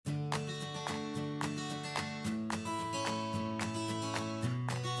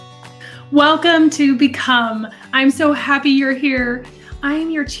Welcome to Become. I'm so happy you're here. I am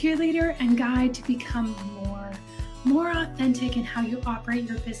your cheerleader and guide to become more authentic in how you operate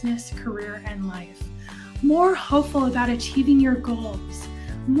your business, career, and life. More hopeful about achieving your goals.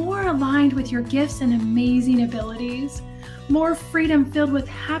 More aligned with your gifts and amazing abilities. More freedom filled with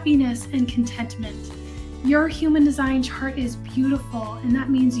happiness and contentment. Your human design chart is beautiful, and that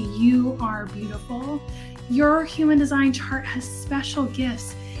means you are beautiful. Your human design chart has special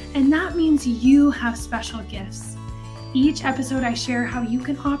gifts, and that means you have special gifts. Each episode I share how you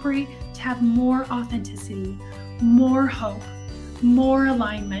can operate to have more authenticity, more hope, more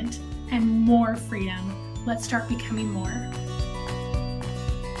alignment, and more freedom. Let's start becoming more.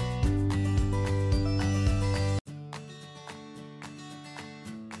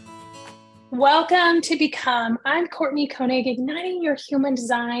 Welcome to Become. I'm Courtney Koenig, igniting your human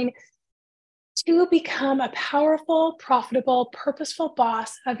design to become a powerful, profitable, purposeful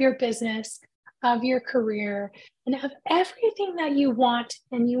boss of your business, of your career, and of everything that you want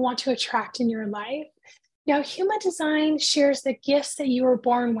and you want to attract in your life. Now, human design shares the gifts that you were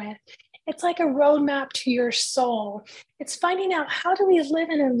born with. It's like a roadmap to your soul. It's finding out how do we live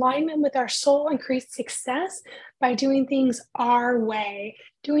in alignment with our soul and create success by doing things our way,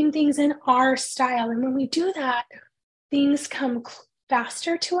 doing things in our style. And when we do that, things come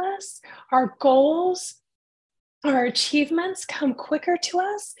faster to us. Our goals, our achievements come quicker to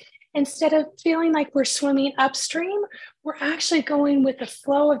us. Instead of feeling like we're swimming upstream, we're actually going with the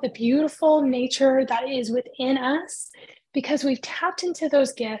flow of the beautiful nature that is within us because we've tapped into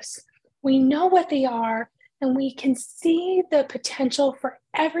those gifts. We know what they are, and we can see the potential for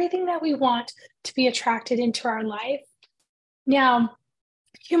everything that we want to be attracted into our life. Now,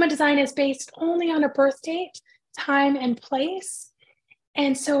 human design is based only on a birth date, time, and place.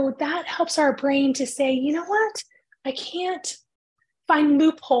 And so that helps our brain to say, you know what? I can't find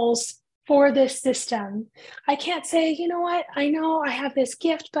loopholes for this system. I can't say, you know what? I know I have this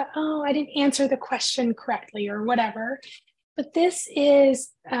gift, but I didn't answer the question correctly or whatever. But this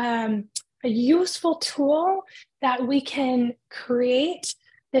is a useful tool that we can create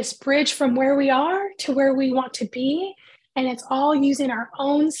this bridge from where we are to where we want to be. And it's all using our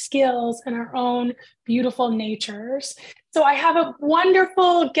own skills and our own beautiful natures. So I have a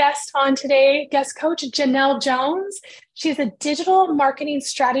wonderful guest on today, guest coach Janelle Jones. She's a digital marketing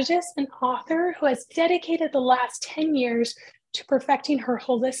strategist and author who has dedicated the last 10 years to perfecting her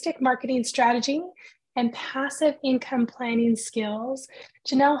holistic marketing strategy and passive income planning skills.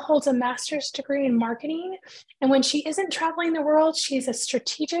 Janelle holds a master's degree in marketing, and when she isn't traveling the world, she's a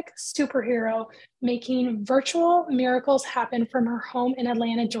strategic superhero, making virtual miracles happen from her home in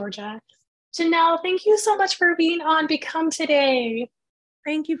Atlanta, Georgia. Janelle, thank you so much for being on Become today.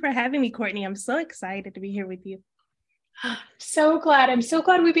 Thank you for having me, Courtney. I'm so excited to be here with you. So glad. I'm so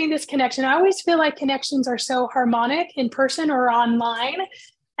glad we made this connection. I always feel like connections are so harmonic in person or online.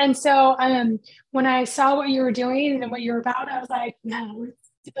 And so when I saw what you were doing and what you're about, I was like, no,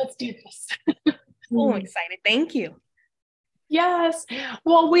 let's do this. Oh, I'm excited. Thank you. Yes.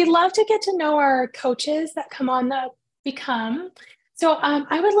 Well, we love to get to know our coaches that come on the Become. So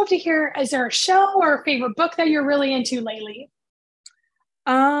I would love to hear, is there a show or a favorite book that you're really into lately?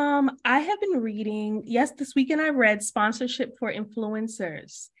 I have been reading, this weekend I read Sponsorship for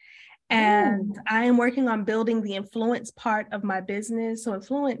Influencers. And I am working on building the influence part of my business. So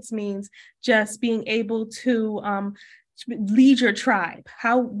influence means just being able to lead your tribe.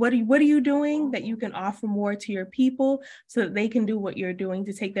 What are you doing that you can offer more to your people so that they can do what you're doing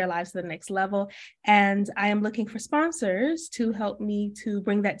to take their lives to the next level? And I am looking for sponsors to help me to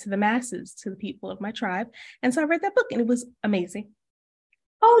bring that to the masses, to the people of my tribe. And so I read that book and it was amazing.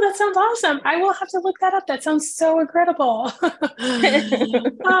 Oh, that sounds awesome. I will have to look that up. That sounds so incredible. Oh,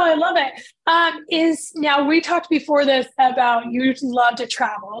 I love it. Now we talked before this about you love to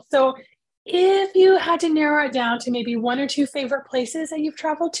travel. So if you had to narrow it down to maybe one or two favorite places that you've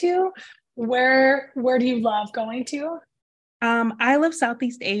traveled to, where do you love going to? I love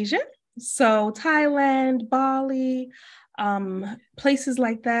Southeast Asia. So Thailand, Bali, places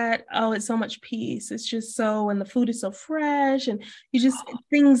like that. Oh, it's so much peace. It's just and the food is so fresh, and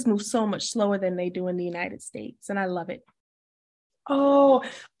things move so much slower than they do in the United States. And I love it. Oh,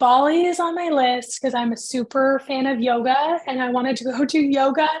 Bali is on my list because I'm a super fan of yoga and I wanted to go do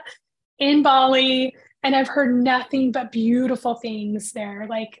yoga in Bali. And I've heard nothing but beautiful things there,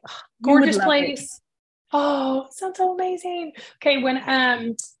 like gorgeous place. Oh, sounds so amazing. Okay, when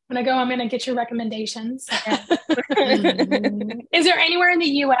I go, I'm going to get your recommendations. Is there anywhere in the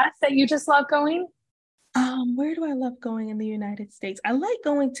US that you just love going? Where do I love going in the United States? I like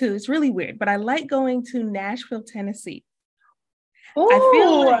going to, it's really weird, but I like going to Nashville, Tennessee.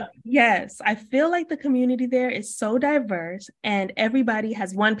 Oh, I feel like the community there is so diverse and everybody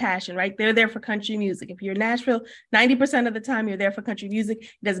has one passion, right? They're there for country music. If you're in Nashville, 90% of the time you're there for country music.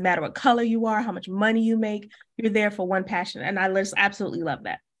 It doesn't matter what color you are, how much money you make, you're there for one passion. And I just absolutely love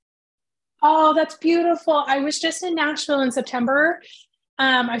that. oh, that's beautiful. I was just in Nashville in September.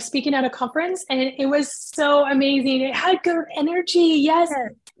 I was speaking at a conference and it was so amazing. It had good energy. Yes.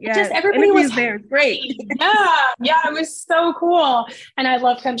 Yes, Just yes. everybody Energy was is there. It's great. happy. Yeah. Yeah. It was so cool. And I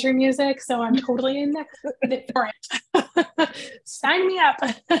love country music. So I'm totally in there for it. Sign me up.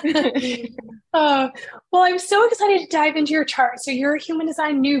 uh, well, I'm so excited to dive into your chart. So you're a human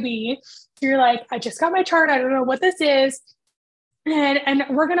design newbie. You're like, I just got my chart. I don't know what this is. And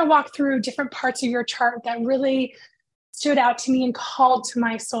we're going to walk through different parts of your chart that really stood out to me and called to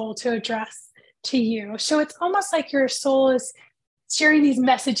my soul to address to you. So it's almost like your soul is sharing these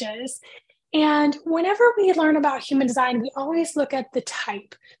messages. And whenever we learn about human design, we always look at the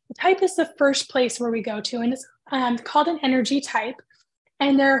type. The type is the first place where we go to, and it's called an energy type.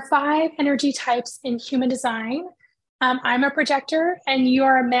 And there are 5 energy types in human design. I'm a projector, and you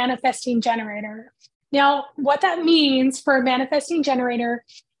are a manifesting generator. Now, what that means for a manifesting generator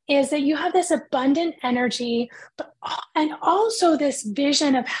is that you have this abundant energy, but and also this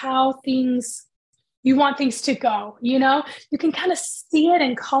vision of how you want things to go. You can kind of see it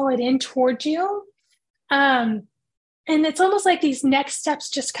and call it in towards you. And it's almost like these next steps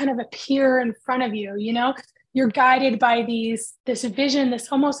just kind of appear in front of you. You're guided by this vision,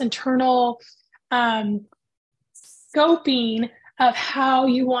 this almost internal scoping of how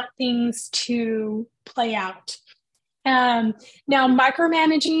you want things to play out. Now,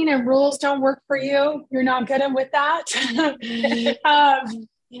 micromanaging and rules don't work for you. You're not good with that.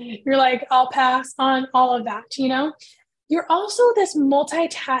 You're like, I'll pass on all of that. You're also this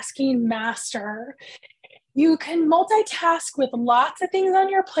multitasking master. You can multitask with lots of things on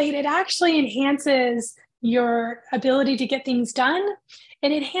your plate. It actually enhances your ability to get things done.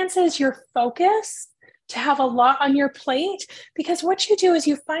 It enhances your focus to have a lot on your plate, because what you do is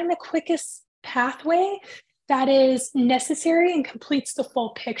you find the quickest pathway that is necessary and completes the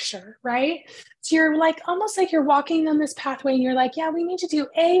full picture, right? So you're like, almost like you're walking on this pathway and you're like, yeah, we need to do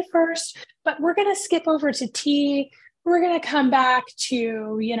A first, but we're going to skip over to T. We're going to come back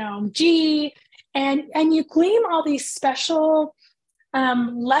to, G. And you glean all these special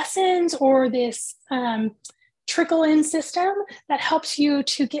lessons or this trickle-in system that helps you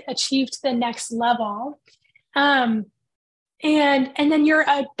to achieve to the next level. And then your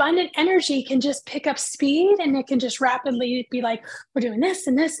abundant energy can just pick up speed, and it can just rapidly be like, we're doing this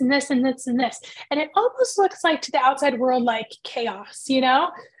and this and this and this and this. And it almost looks like to the outside world like chaos,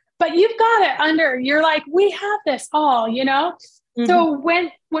 but you've got it under. You're like, we have this all, Mm-hmm. So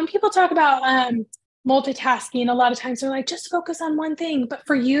when people talk about multitasking, a lot of times they're like, just focus on one thing. But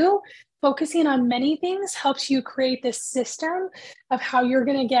for you, focusing on many things helps you create this system of how you're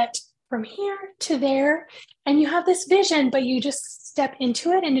going to get from here to there. And you have this vision, but you just step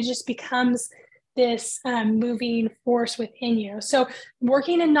into it and it just becomes this moving force within you. So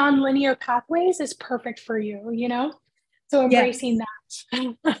working in nonlinear pathways is perfect for you, So embracing that.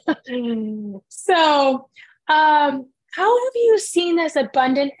 So how have you seen this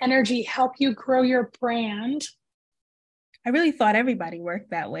abundant energy help you grow your brand? I really thought everybody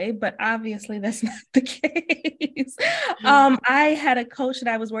worked that way, but obviously that's not the case. I had a coach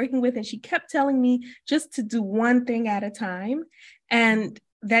that I was working with, and she kept telling me just to do one thing at a time. And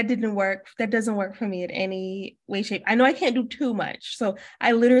that didn't work. That doesn't work for me in any way, shape. I know I can't do too much. So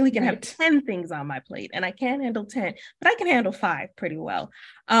I literally can have 10 things on my plate, and I can't handle 10, but I can handle 5 pretty well.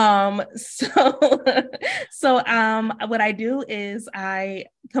 So what I do is I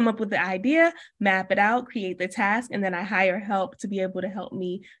come up with the idea, map it out, create the task, and then I hire help to be able to help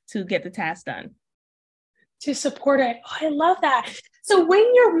me to get the task done. To support it. Oh, I love that. So when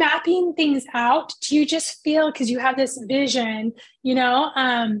you're mapping things out, do you just feel, because you have this vision,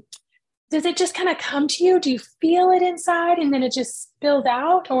 does it just kind of come to you? Do you feel it inside and then it just spills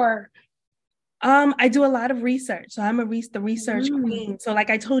out, or? I do a lot of research. So I'm the research queen. So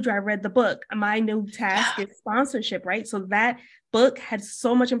like I told you, I read the book. My new task is sponsorship, right? So that book had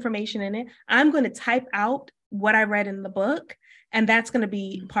so much information in it. I'm going to type out what I read in the book, and that's going to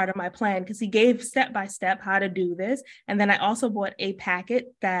be part of my plan, because he gave step-by-step how to do this. And then I also bought a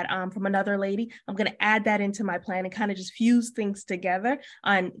packet that from another lady. I'm going to add that into my plan and kind of just fuse things together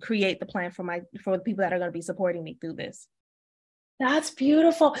and create the plan for the people that are going to be supporting me through this. That's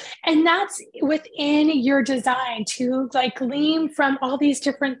beautiful. And that's within your design to like glean from all these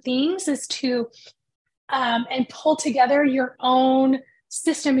different things, is to and pull together your own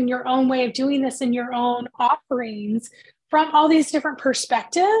system and your own way of doing this and your own offerings from all these different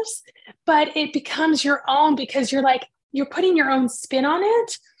perspectives, but it becomes your own because you're putting your own spin on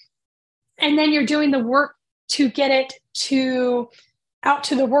it. And then you're doing the work to get it out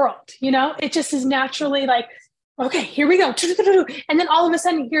to the world. It just is naturally like, okay, here we go. And then all of a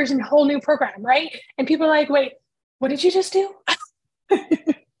sudden here's a whole new program, right? And people are like, wait, what did you just do?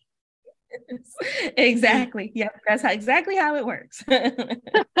 Exactly. Yeah, that's exactly how it works. Yeah.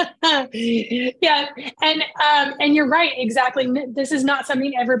 And you're right. Exactly. This is not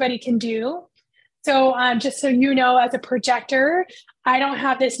something everybody can do. So just so you know, as a projector, I don't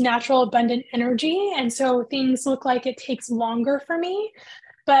have this natural abundant energy. And so things look like it takes longer for me.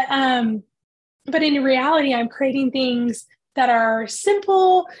 But in reality, I'm creating things that are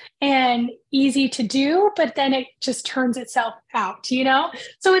simple and easy to do, but then it just turns itself out,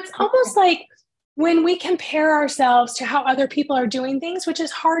 So it's almost like when we compare ourselves to how other people are doing things, which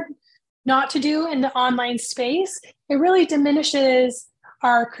is hard not to do in the online space, it really diminishes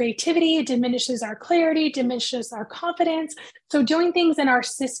our creativity, it diminishes our clarity, diminishes our confidence. So doing things in our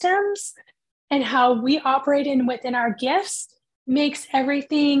systems and how we operate within our gifts makes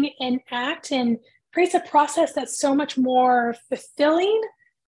everything enact and creates a process that's so much more fulfilling,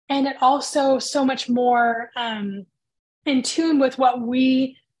 and it also so much more in tune with what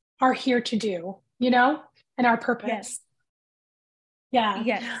we are here to do, and our purpose. Yes. Yeah.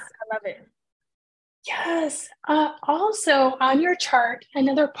 Yes, I love it. Yes. Also, on your chart,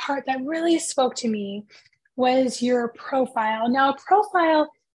 another part that really spoke to me was your profile. Now, a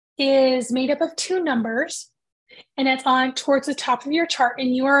profile is made up of 2 numbers, and it's on towards the top of your chart,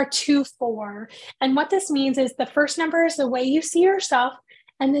 and you are a 2-4. And what this means is the first number is the way you see yourself,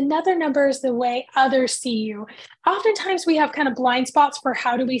 and another number is the way others see you. Oftentimes we have kind of blind spots for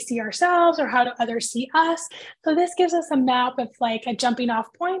how do we see ourselves or how do others see us. So this gives us a map of like a jumping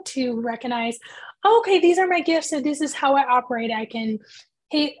off point to recognize, okay, these are my gifts, and this is how I operate. I can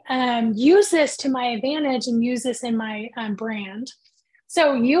use this to my advantage and use this in my brand.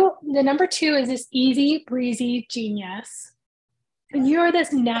 So the number 2 is this easy breezy genius. And you are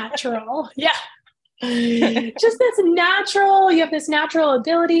this natural. Yeah. Just this natural, you have this natural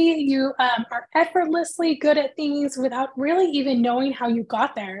ability. You are effortlessly good at things without really even knowing how you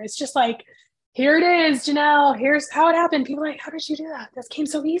got there. It's just like, here it is, Janelle, here's how it happened. People are like, how did you do that? That came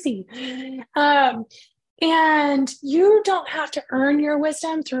so easy. And you don't have to earn your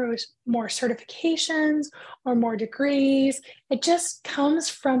wisdom through more certifications or more degrees. It just comes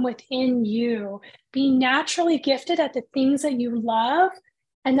from within you, being naturally gifted at the things that you love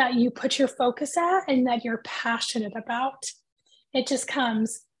and that you put your focus at and that you're passionate about. It just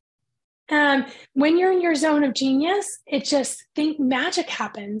comes. When you're in your zone of genius, magic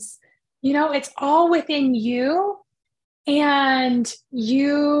happens. It's all within you, and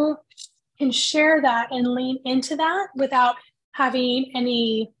you can share that and lean into that without having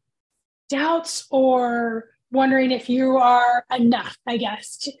any doubts or wondering if you are enough, I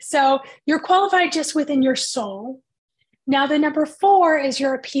guess. So you're qualified just within your soul. Now, the number 4 is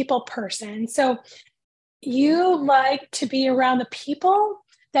you're a people person. So you like to be around the people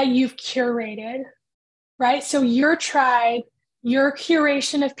that you've curated, right? So your tribe, your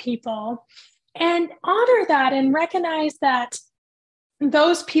curation of people, and honor that and recognize that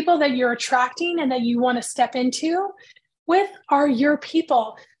those people that you're attracting and that you want to step into with are your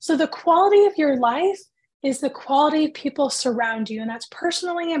people. So the quality of your life is the quality of people surround you, and that's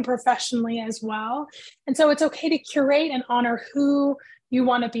personally and professionally as well. And so it's okay to curate and honor who you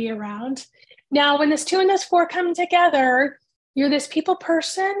want to be around. Now, when this 2 and this 4 come together, you're this people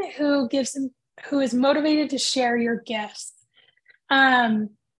person who is motivated to share your gifts.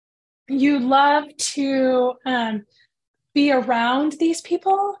 You love to be around these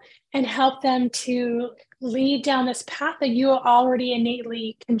people and help them to lead down this path that you already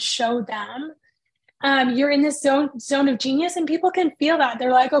innately can show them. You're in this zone of genius, and people can feel that.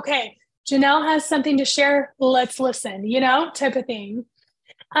 They're like, okay, Janelle has something to share. Let's listen, type of thing.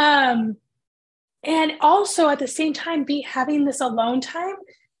 And also at the same time, having this alone time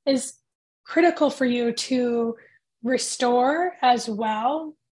is critical for you to restore as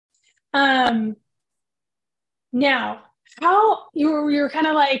well. Now, how you're kind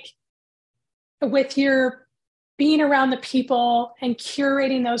of like with your being around the people and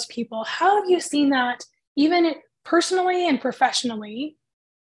curating those people, how have you seen that even personally and professionally?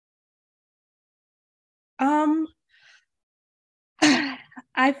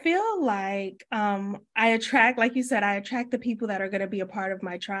 I feel like I attract, like you said, I attract the people that are going to be a part of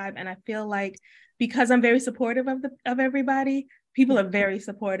my tribe. And I feel like because I'm very supportive of everybody, People are very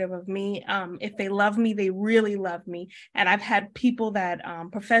supportive of me. If they love me, they really love me. And I've had people that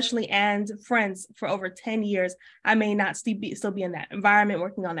professionally and friends for over 10 years, I may not still be in that environment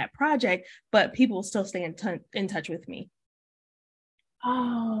working on that project, but people will still stay in touch with me.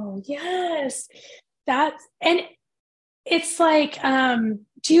 Oh, yes. And it's like,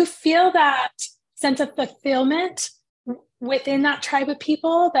 do you feel that sense of fulfillment within that tribe of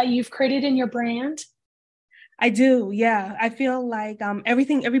people that you've created in your brand? I do. Yeah. I feel like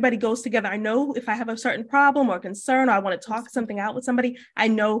everybody goes together. I know if I have a certain problem or concern, or I want to talk something out with somebody, I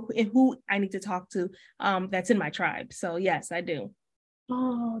know who I need to talk to that's in my tribe. So yes, I do.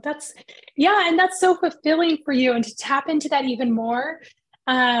 Oh, and that's so fulfilling for you, and to tap into that even more.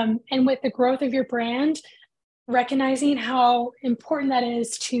 And with the growth of your brand, recognizing how important that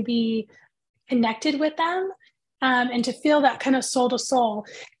is to be connected with them, and to feel that kind of soul to soul.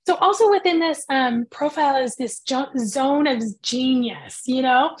 So also within this profile is this zone of genius,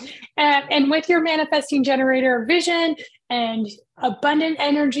 and with your manifesting generator vision and abundant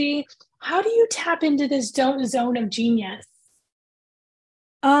energy, how do you tap into this zone of genius?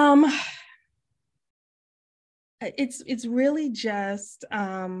 It's really just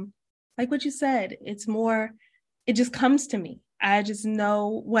like what you said. It's more, it just comes to me. I just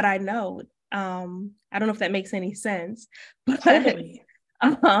know what I know. I don't know if that makes any sense, but Totally.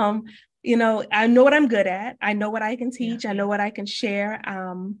 I know what I'm good at. I know what I can teach. I know what I can share.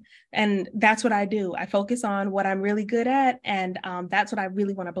 And that's what I do. I focus on what I'm really good at. And that's what I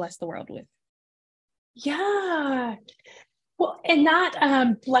really want to bless the world with. Yeah. Well, and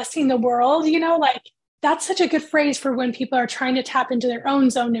not blessing the world, like that's such a good phrase for when people are trying to tap into their own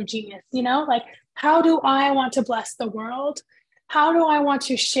zone of genius, like, how do I want to bless the world? How do I want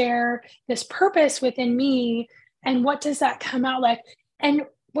to share this purpose within me? And what does that come out like? And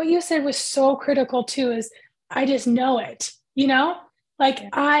what you said was so critical too, is I just know it,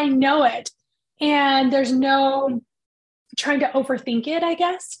 I know it. And there's no trying to overthink it, I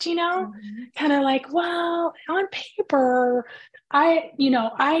guess, kind of like, well, on paper, I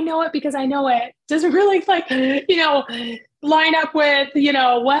know it because I know it. Doesn't really line up with,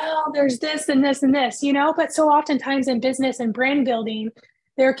 well, there's this and this and this, but so oftentimes in business and brand building,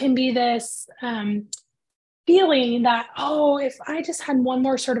 there can be this feeling that, oh, if I just had one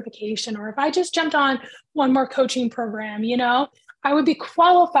more certification, or if I just jumped on one more coaching program, I would be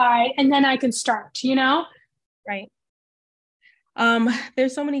qualified and then I can start, Right.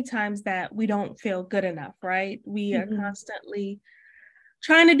 There's so many times that we don't feel good enough, right? We are constantly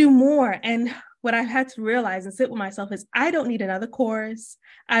trying to do more. And what I've had to realize and sit with myself is I don't need another course.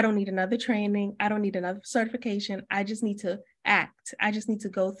 I don't need another training. I don't need another certification. I just need to act. I just need to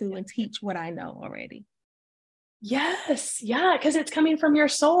go through and teach what I know already. Yes. Yeah. Because it's coming from your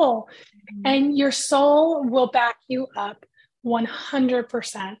soul, and your soul will back you up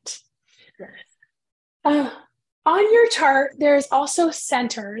 100%. Yes. On your chart, there's also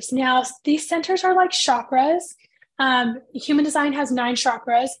centers. Now, these centers are like chakras. Human design has 9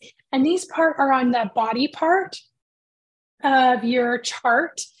 chakras, and these are on the body part of your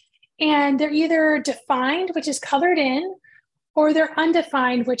chart. And they're either defined, which is colored in, or they're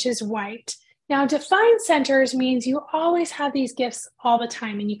undefined, which is white. Now, defined centers means you always have these gifts all the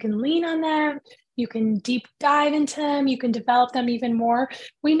time, and you can lean on them. You can deep dive into them. You can develop them even more.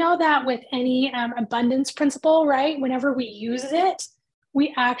 We know that with any abundance principle, right? Whenever we use it,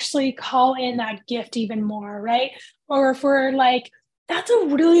 we actually call in that gift even more, right? Or if we're like, that's a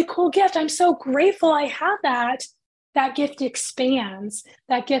really cool gift, I'm so grateful I have that, that gift expands,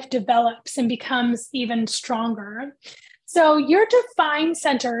 that gift develops and becomes even stronger. So your defined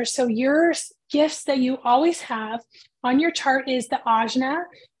centers, so your gifts that you always have on your chart, is the ajna,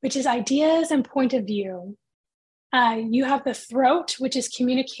 which is ideas and point of view. You have the throat, which is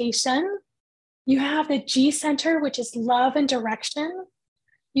communication. You have the G center, which is love and direction.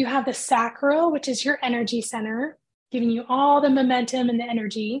 You have the sacral, which is your energy center, giving you all the momentum and the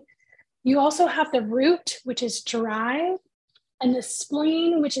energy. You also have the root, which is drive, and the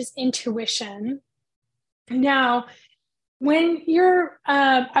spleen, which is intuition. Now, when you're,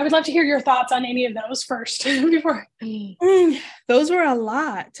 I would love to hear your thoughts on any of those first. Before. Those were a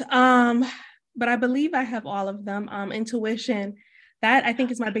lot, but I believe I have all of them. Intuition, that I think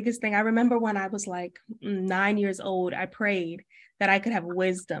is my biggest thing. I remember when I was like 9 years old, I prayed that I could have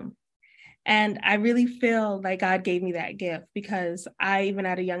wisdom. And I really feel like God gave me that gift, because even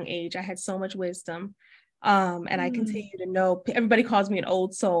at a young age, I had so much wisdom. And I continue to know, everybody calls me an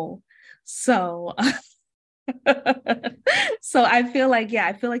old soul. So so I feel like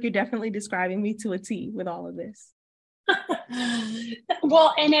you're definitely describing me to a T with all of this.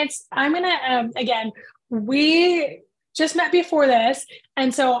 Well, and I'm going to, again, we just met before this.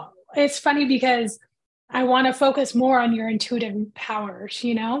 And so it's funny because I want to focus more on your intuitive powers.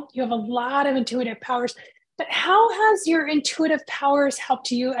 You have a lot of intuitive powers, but how has your intuitive powers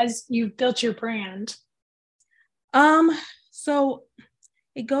helped you as you've built your brand? So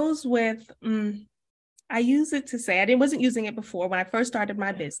it goes with, I use it to say, I wasn't using it before when I first started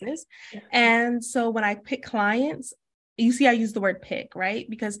my business. And so when I pick clients, you see, I use the word pick, right?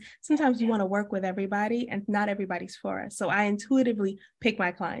 Because sometimes you want to work with everybody and not everybody's for us. So I intuitively pick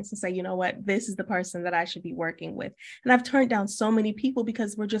my clients and say, you know what, this is the person that I should be working with. And I've turned down so many people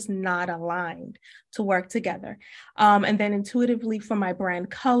because we're just not aligned to work together. And then intuitively for my brand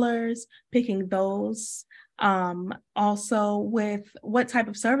colors, picking those. Also with what type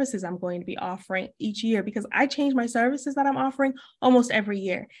of services I'm going to be offering each year, because I change my services that I'm offering almost every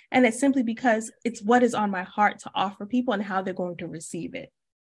year. And it's simply because it's what is on my heart to offer people and how they're going to receive it.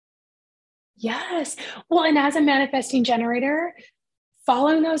 Yes. Well, and as a manifesting generator,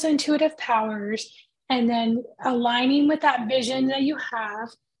 following those intuitive powers and then aligning with that vision that you have,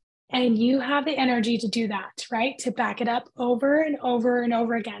 and you have the energy to do that, right? To back it up over and over and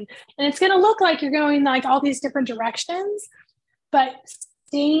over again. And it's going to look like you're going like all these different directions, but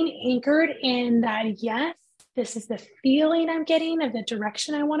staying anchored in that, yes, this is the feeling I'm getting of the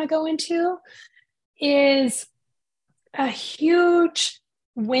direction I want to go into, is a huge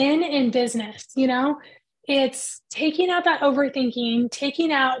win in business. It's taking out that overthinking,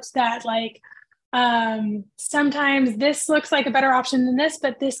 taking out that like, sometimes this looks like a better option than this,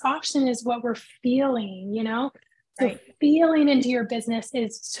 but this option is what we're feeling, So Right. feeling into your business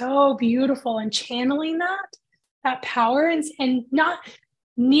is so beautiful, and channeling that power and not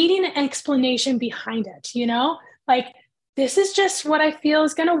needing an explanation behind it, like this is just what I feel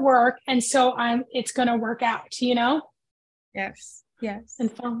is going to work. And so it's going to work out, Yes. Yes. and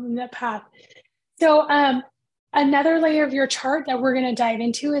following that path. So, another layer of your chart that we're going to dive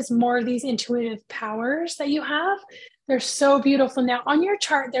into is more of these intuitive powers that you have. They're so beautiful. Now on your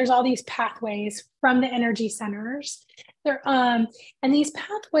chart, there's all these pathways from the energy centers. And these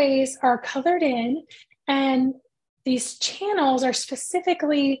pathways are colored in, and these channels are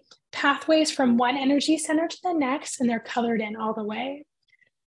specifically pathways from one energy center to the next, and they're colored in all the way.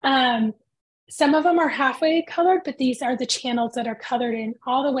 Some of them are halfway colored, but these are the channels that are colored in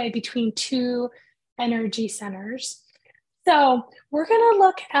all the way between two energy centers. So we're going to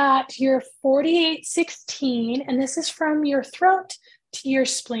look at your 4816, and this is from your throat to your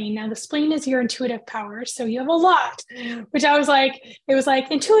spleen. Now the spleen is your intuitive power, so you have a lot, which it was like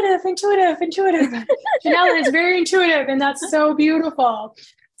intuitive. Janelle is very intuitive, and that's so beautiful.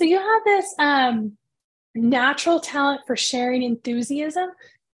 So you have this natural talent for sharing enthusiasm,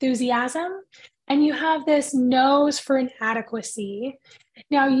 and you have this nose for inadequacy.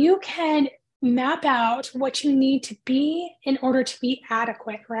 Now you can map out what you need to be in order to be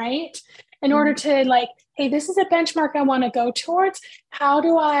adequate, right? In order to like, hey, this is a benchmark I want to go towards. How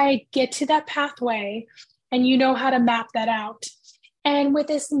do I get to that pathway? And you know how to map that out. And with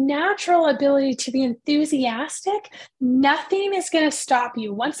this natural ability to be enthusiastic, nothing is going to stop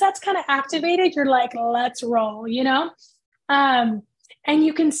you. Once that's kind of activated, you're like, let's roll, and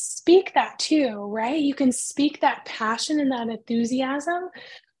you can speak that too, right? You can speak that passion and that enthusiasm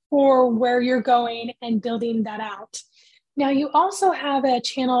for where you're going and building that out. Now, you also have a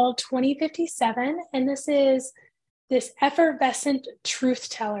channel 2057, and this is this effervescent truth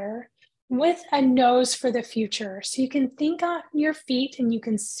teller with a nose for the future. So you can think on your feet and you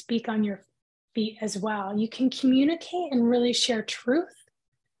can speak on your feet as well. You can communicate and really share truth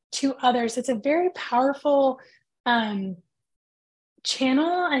to others. It's a very powerful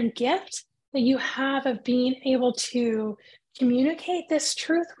channel and gift that you have of being able to communicate this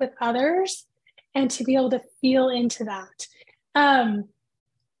truth with others and to be able to feel into that.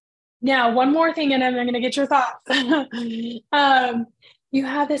 Now, one more thing, and I'm going to get your thoughts. You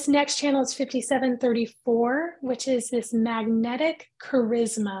have this next channel, it's 5734, which is this magnetic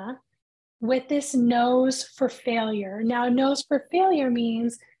charisma with this nose for failure. Now, nose for failure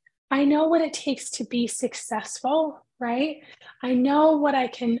means I know what it takes to be successful, right? I know what I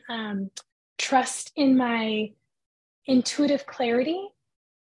can trust in my intuitive clarity.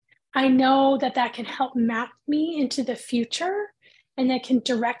 I know that can help map me into the future and that can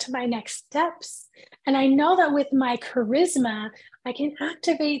direct my next steps. And I know that with my charisma, I can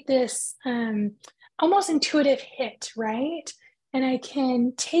activate this almost intuitive hit, right? And I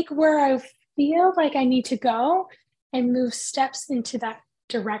can take where I feel like I need to go and move steps into that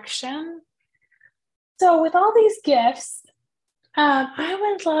direction. So with all these gifts, I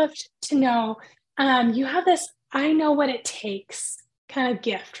would love to know, you have this I know what it takes kind of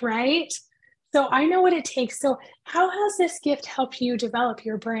gift, right? So I know what it takes. So how has this gift helped you develop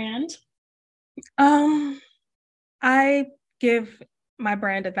your brand? I give my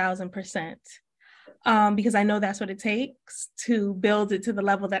brand 1,000%, because I know that's what it takes to build it to the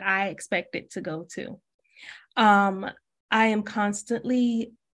level that I expect it to go to. I am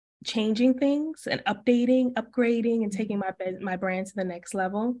constantly changing things and updating, upgrading, and taking my brand to the next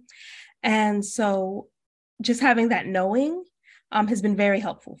level. And so just having that knowing has been very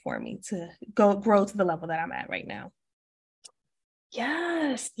helpful for me to grow to the level that I'm at right now.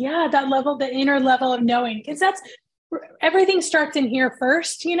 Yes. Yeah. That level, the inner level of knowing, because that's everything starts in here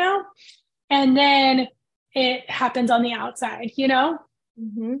first, and then it happens on the outside,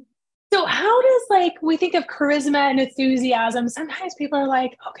 Mm-hmm. So how does we think of charisma and enthusiasm? Sometimes people are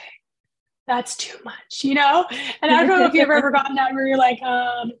like, okay, that's too much, And I don't know if you've ever gotten that where you're like,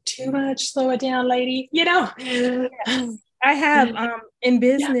 too much, slow it down, lady, Yes, I have in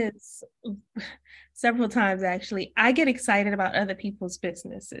business several times, actually. I get excited about other people's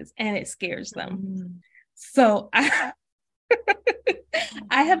businesses and it scares them. So I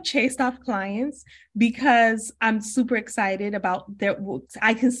have chased off clients because I'm super excited about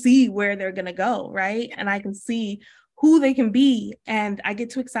I can see where they're going to go, right? And I can see who they can be, and I get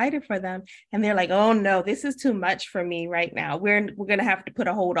too excited for them. And they're like, oh no, this is too much for me right now. We're going to have to put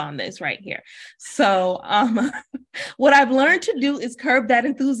a hold on this right here. So what I've learned to do is curb that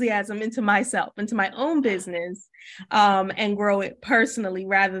enthusiasm into myself, into my own business, and grow it personally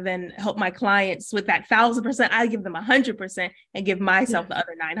rather than help my clients with that 1,000%. I give them 100% and give myself the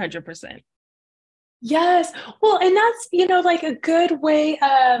other 900%. Yes. Well, and that's, a good way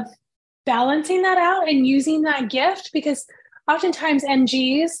of balancing that out and using that gift, because oftentimes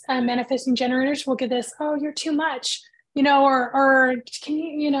MGs, manifesting generators, will get this, oh, you're too much, or can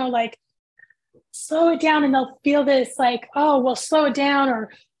you, slow it down, and they'll feel this oh, well, slow it down or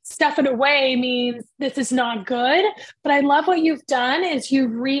stuff it away means this is not good. But I love what you've done is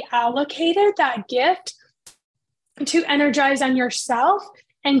you've reallocated that gift to energize on yourself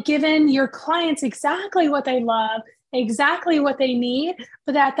and given your clients exactly what they love, exactly what they need,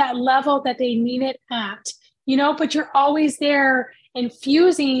 but at that level that they need it at, but you're always there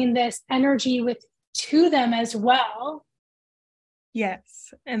infusing this energy to them as well.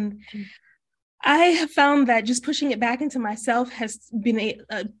 Yes. And I have found that just pushing it back into myself has been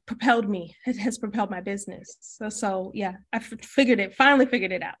propelled me. It has propelled my business. So yeah, I finally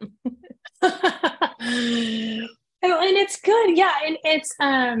figured it out. And it's good. Yeah.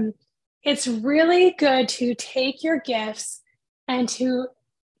 And it's really good to take your gifts and to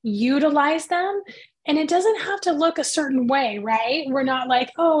utilize them. And it doesn't have to look a certain way, right? We're not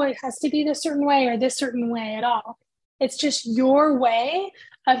like, oh, it has to be this certain way or this certain way at all. It's just your way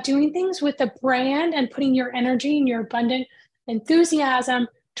of doing things with the brand and putting your energy and your abundant enthusiasm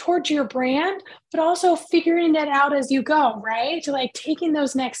towards your brand, but also figuring that out as you go, right? To taking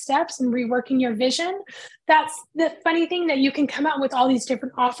those next steps and reworking your vision. That's the funny thing, that you can come out with all these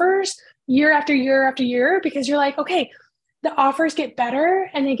different offers year after year after year, because you're like, okay, the offers get better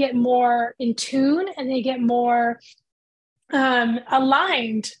and they get more in tune and they get more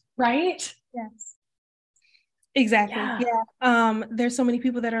aligned, right? Yes. Exactly. Yeah. There's so many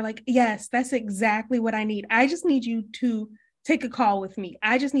people that are like, yes, that's exactly what I need. I just need you to take a call with me.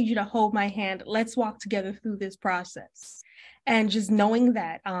 I just need you to hold my hand. Let's walk together through this process. And just knowing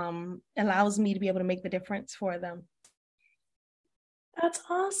that allows me to be able to make the difference for them. That's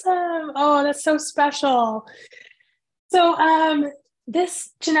awesome. Oh, that's so special. So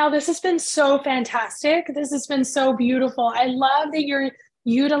Janelle, this has been so fantastic. This has been so beautiful. I love that you're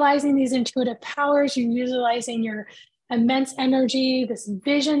utilizing these intuitive powers. You're utilizing your immense energy, this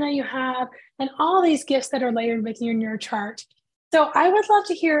vision that you have, and all these gifts that are layered with you in your chart. So I would love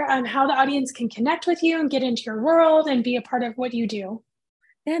to hear how the audience can connect with you and get into your world and be a part of what you do.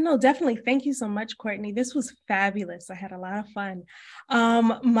 Yeah, no, definitely. Thank you so much, Courtney. This was fabulous. I had a lot of fun.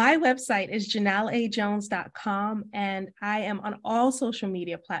 My website is janelleajones.com, and I am on all social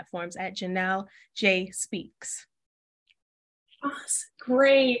media platforms at Janelle J Speaks. Awesome.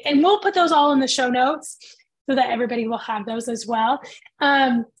 Great. And we'll put those all in the show notes so that everybody will have those as well.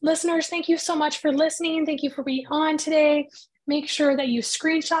 Listeners, thank you so much for listening. Thank you for being on today. Make sure that you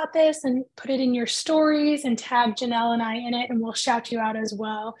screenshot this and put it in your stories and tag Janelle and I in it, and we'll shout you out as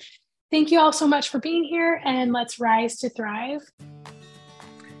well. Thank you all so much for being here, and let's rise to thrive.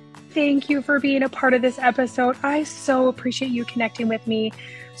 Thank you for being a part of this episode. I so appreciate you connecting with me.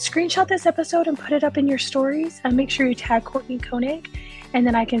 Screenshot this episode and put it up in your stories, and make sure you tag Courtney Koenig, and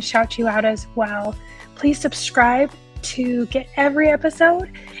then I can shout you out as well. Please subscribe to get every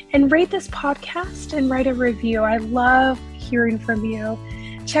episode, and rate this podcast and write a review. I love hearing from you.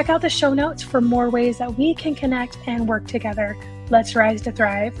 Check out the show notes for more ways that we can connect and work together. Let's rise to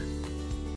thrive.